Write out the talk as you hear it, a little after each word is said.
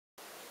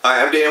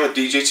Hi, I'm Dan with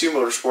DJ2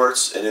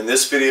 Motorsports, and in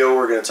this video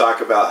we're going to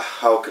talk about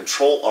how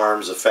control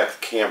arms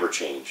affect the camber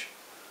change.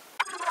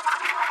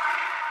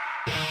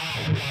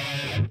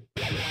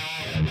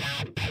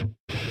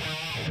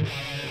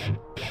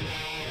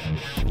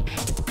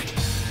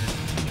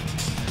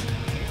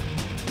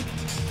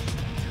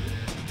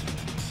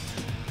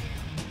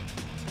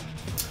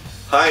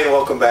 Hi, and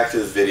welcome back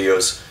to the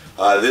videos.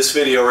 This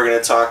video we're going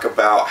to talk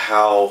about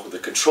how the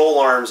control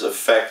arms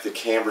affect the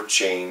camber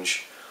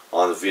change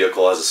on the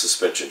vehicle as the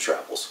suspension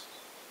travels.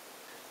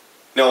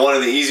 Now, one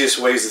of the easiest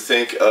ways to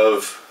think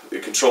of the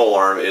control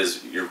arm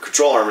is your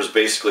control arm is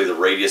basically the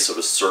radius of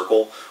a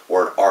circle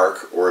or an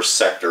arc or a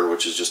sector,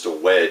 which is just a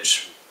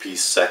wedge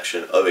piece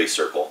section of a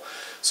circle.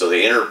 So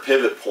the inner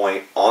pivot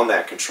point on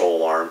that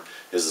control arm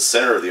is the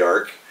center of the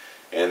arc,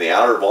 and the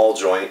outer ball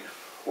joint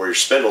where your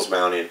spindle's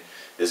mounted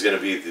is going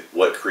to be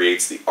what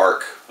creates the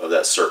arc of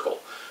that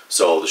circle.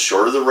 So the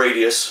shorter the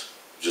radius,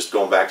 just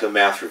going back to the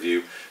math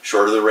review,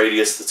 shorter the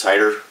radius, the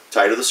tighter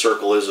the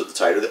circle is, or the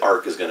tighter the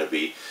arc is going to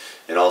be.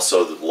 And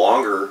also, the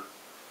longer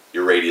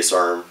your radius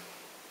arm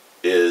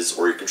is,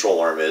 or your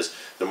control arm is,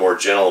 the more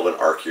gentle of an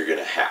arc you're going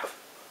to have.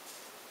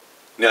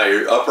 Now,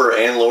 your upper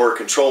and lower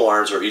control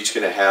arms are each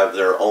going to have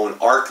their own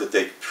arc that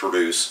they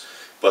produce,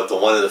 but the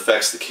one that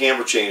affects the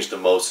camber change the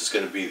most is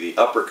going to be the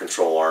upper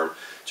control arm,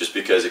 just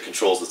because it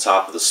controls the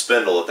top of the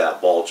spindle at that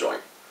ball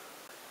joint.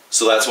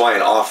 So that's why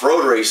in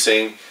off-road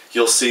racing,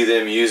 you'll see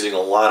them using a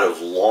lot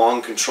of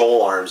long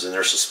control arms in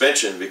their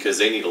suspension, because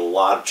they need a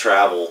lot of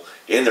travel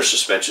in their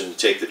suspension to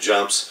take the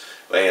jumps,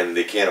 and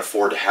they can't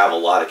afford to have a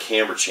lot of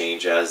camber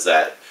change as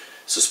that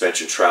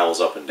suspension travels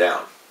up and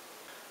down.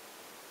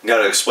 Now,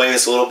 to explain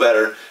this a little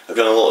better, I've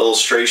done a little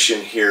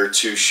illustration here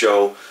to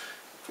show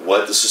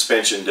what the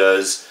suspension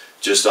does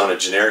just on a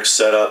generic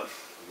setup,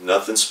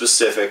 nothing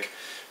specific,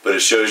 but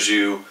it shows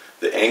you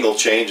the angle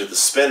change of the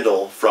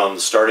spindle from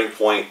the starting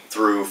point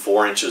through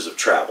 4 inches of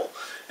travel.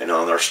 And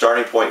on our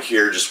starting point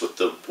here, just with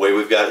the way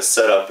we've got it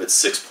set up, it's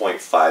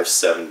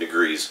 6.57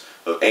 degrees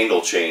of angle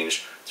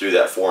change through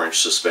that 4-inch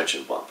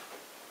suspension bump.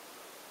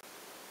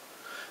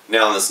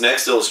 Now, in this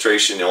next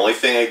illustration, the only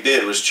thing I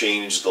did was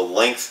change the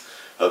length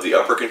of the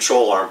upper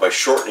control arm by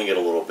shortening it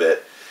a little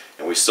bit,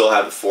 and we still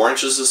have the 4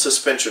 inches of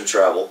suspension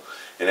travel.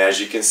 And as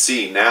you can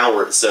see, now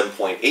we're at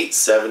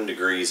 7.87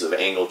 degrees of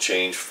angle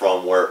change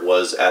from where it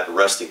was at the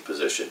resting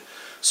position.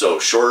 So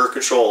shorter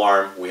control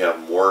arm, we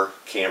have more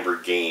camber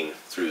gain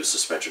through the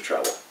suspension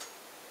travel.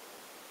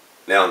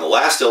 Now, in the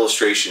last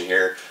illustration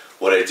here,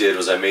 what I did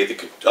was I made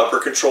the upper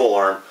control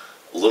arm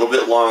a little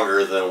bit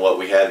longer than what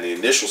we had in the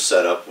initial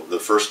setup, the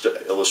first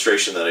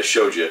illustration that I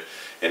showed you.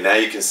 And now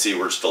you can see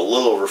we're just a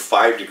little over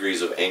 5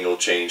 degrees of angle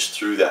change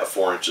through that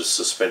 4 inches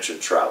suspension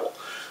travel.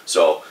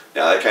 So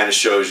now that kind of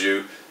shows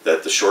you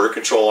that the shorter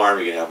control arm,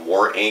 you're going to have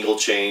more angle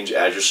change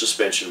as your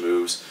suspension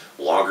moves.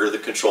 Longer the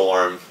control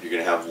arm, you're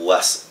going to have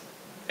less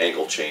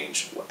angle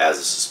change as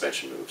the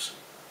suspension moves.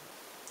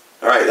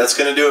 Alright, that's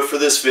going to do it for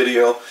this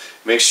video.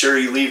 Make sure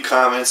you leave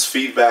comments,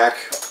 feedback,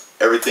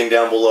 everything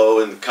down below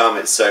in the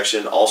comment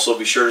section. Also,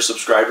 be sure to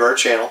subscribe to our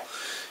channel,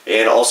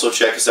 and also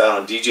check us out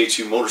on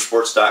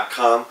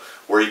dj2motorsports.com,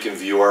 where you can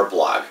view our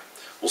blog.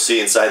 We'll see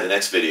you inside the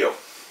next video.